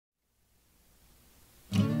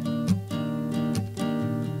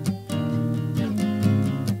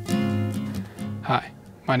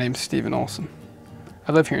My name's Steven Olson.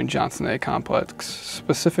 I live here in Johnson A Complex,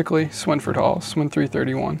 specifically Swinford Hall, Swin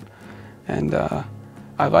 331. And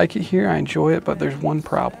I like it here, I enjoy it, but there's one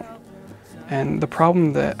problem. And the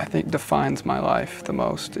problem that I think defines my life the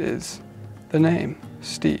most is the name,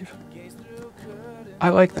 Steve. I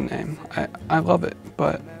like the name, I love it,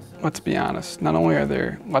 but let's be honest, not only are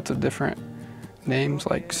there lots of different names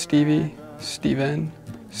like Stevie, Steven,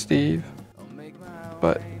 Steve,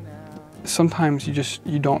 but sometimes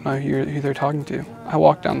you don't know who they're talking to. I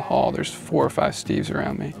walk down the hall, there's 4 or 5 Steves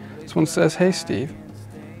around me. Someone says, "Hey Steve."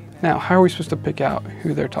 Now, how are we supposed to pick out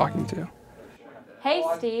who they're talking to? Hey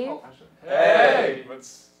Steve. Hey!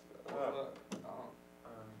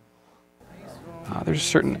 There's a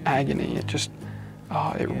certain agony,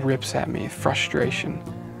 it rips at me, frustration.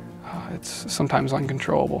 It's sometimes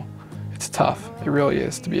uncontrollable. It's tough, it really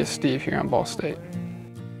is, to be a Steve here on Ball State.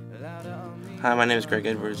 Hi, my name is Greg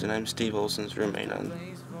Edwards, and I'm Steve Olson's roommate on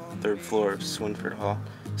the 3rd floor of Swinford Hall.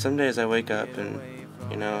 Some days I wake up and,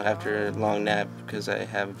 after a long nap because I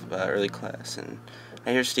have early class, and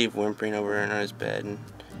I hear Steve whimpering over in his bed. And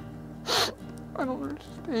I don't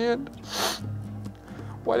understand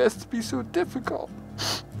why it has to be so difficult.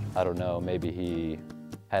 I don't know, maybe he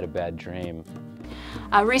had a bad dream.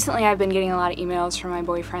 Recently I've been getting a lot of emails from my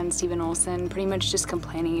boyfriend Steven Olson, pretty much just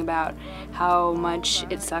complaining about how much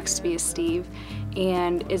it sucks to be a Steve,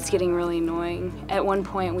 and it's getting really annoying. At one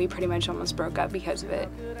point we pretty much almost broke up because of it.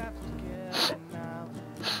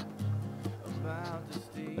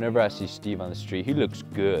 Whenever I see Steve on the street, he looks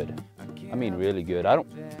good. I mean really good. I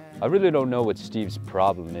really don't know what Steve's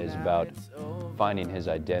problem is about finding his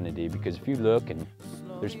identity, because if you look and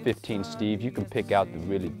there's 15 Steves, you can pick out the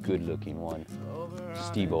really good looking one.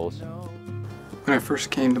 Steve Olson. When I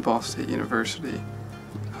first came to Ball State University,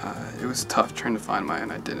 it was tough trying to find my own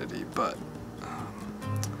identity, but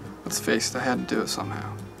let's face it, I had to do it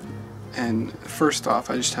somehow. And first off,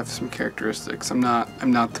 I just have some characteristics. I'm not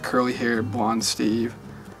the curly-haired blonde Steve.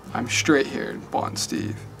 I'm straight-haired blonde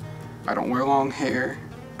Steve. I don't wear long hair.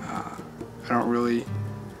 I don't really,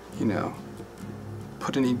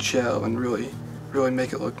 put any gel and really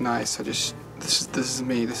make it look nice. This is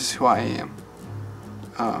me. This is who I am.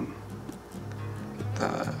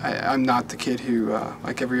 I'm not the kid who,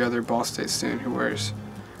 like every other Ball State student, who wears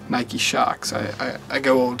Nike Shocks. I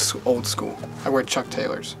go old school. I wear Chuck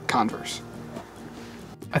Taylors, Converse.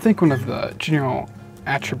 I think one of the general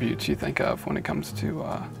attributes you think of when it comes to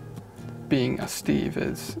being a Steve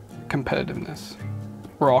is competitiveness.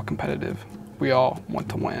 We're all competitive. We all want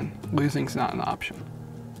to win. Losing's not an option.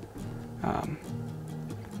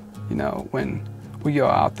 When we go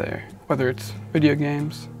out there, whether it's video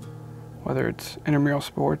games, whether it's intramural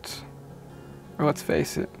sports, or let's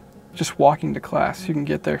face it, just walking to class, you can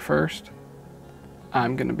get there first,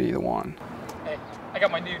 I'm gonna be the one. Hey, I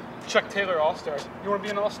got my new Chuck Taylor All-Star. You wanna be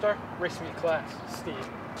an All-Star? Race me in class, Steve.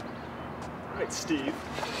 All right, Steve.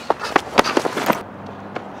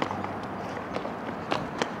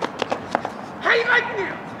 How you like me?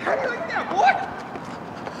 How you like that, boy?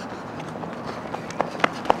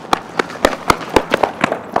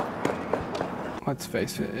 Let's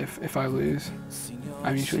face it, if I lose,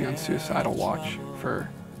 I'm usually on suicidal watch for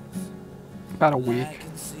about a week.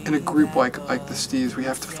 In a group like the Steves, we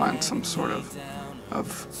have to find some sort of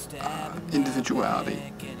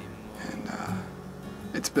individuality, and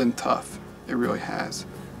it's been tough. It really has.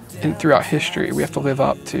 And throughout history, we have to live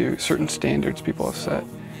up to certain standards people have set.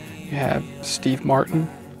 You have Steve Martin,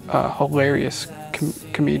 a hilarious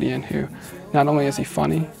comedian who not only is he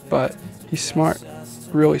funny, but he's smart,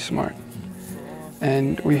 really smart.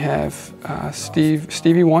 And we have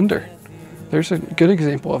Stevie Wonder. There's a good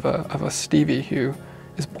example of a Stevie who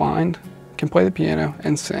is blind, can play the piano,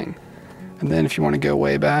 and sing. And then if you want to go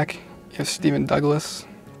way back, you have Stephen Douglas,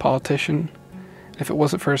 politician. If it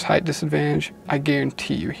wasn't for his height disadvantage, I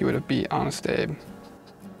guarantee you he would have beat Honest Abe.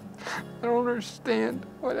 I don't understand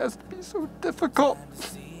why it has to be so difficult.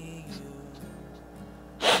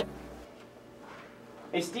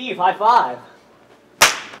 Hey Steve, high five.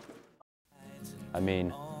 I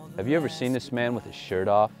mean, have you ever seen this man with his shirt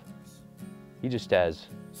off? He just has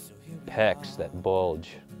pecs that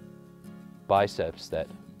bulge, biceps that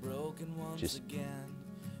just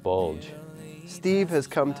bulge. Steve has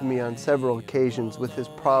come to me on several occasions with his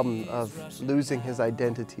problem of losing his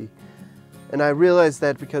identity. And I realize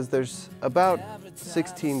that because there's about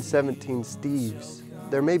 16, 17 Steves.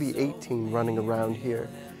 There may be 18 running around here.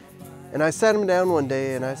 And I sat him down one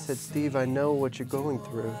day and I said, "Steve, I know what you're going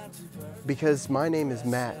through because my name is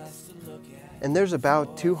Matt. And there's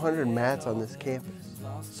about 200 Matts on this campus.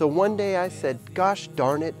 So one day I said, gosh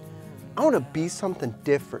darn it, I want to be something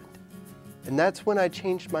different. And that's when I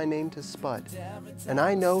changed my name to Spud. And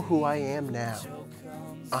I know who I am now.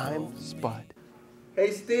 I'm Spud.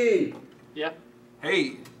 Hey, Steve. Yeah.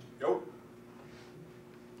 Hey. Yo.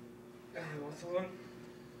 What's on?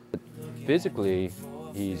 Physically,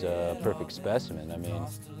 he's a perfect specimen. I mean,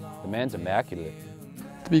 the man's immaculate.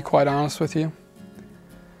 To be quite honest with you,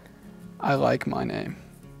 I like my name.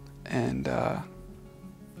 And I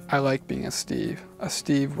like being a Steve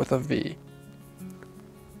with a V.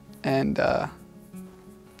 And I'm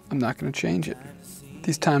not going to change it.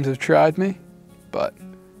 These times have tried me, but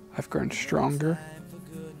I've grown stronger.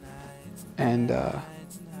 And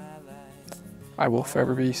I will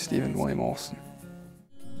forever be Stevan William Olson.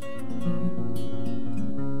 A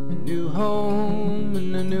new home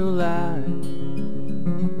and a new life.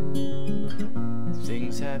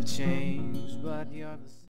 Things have changed.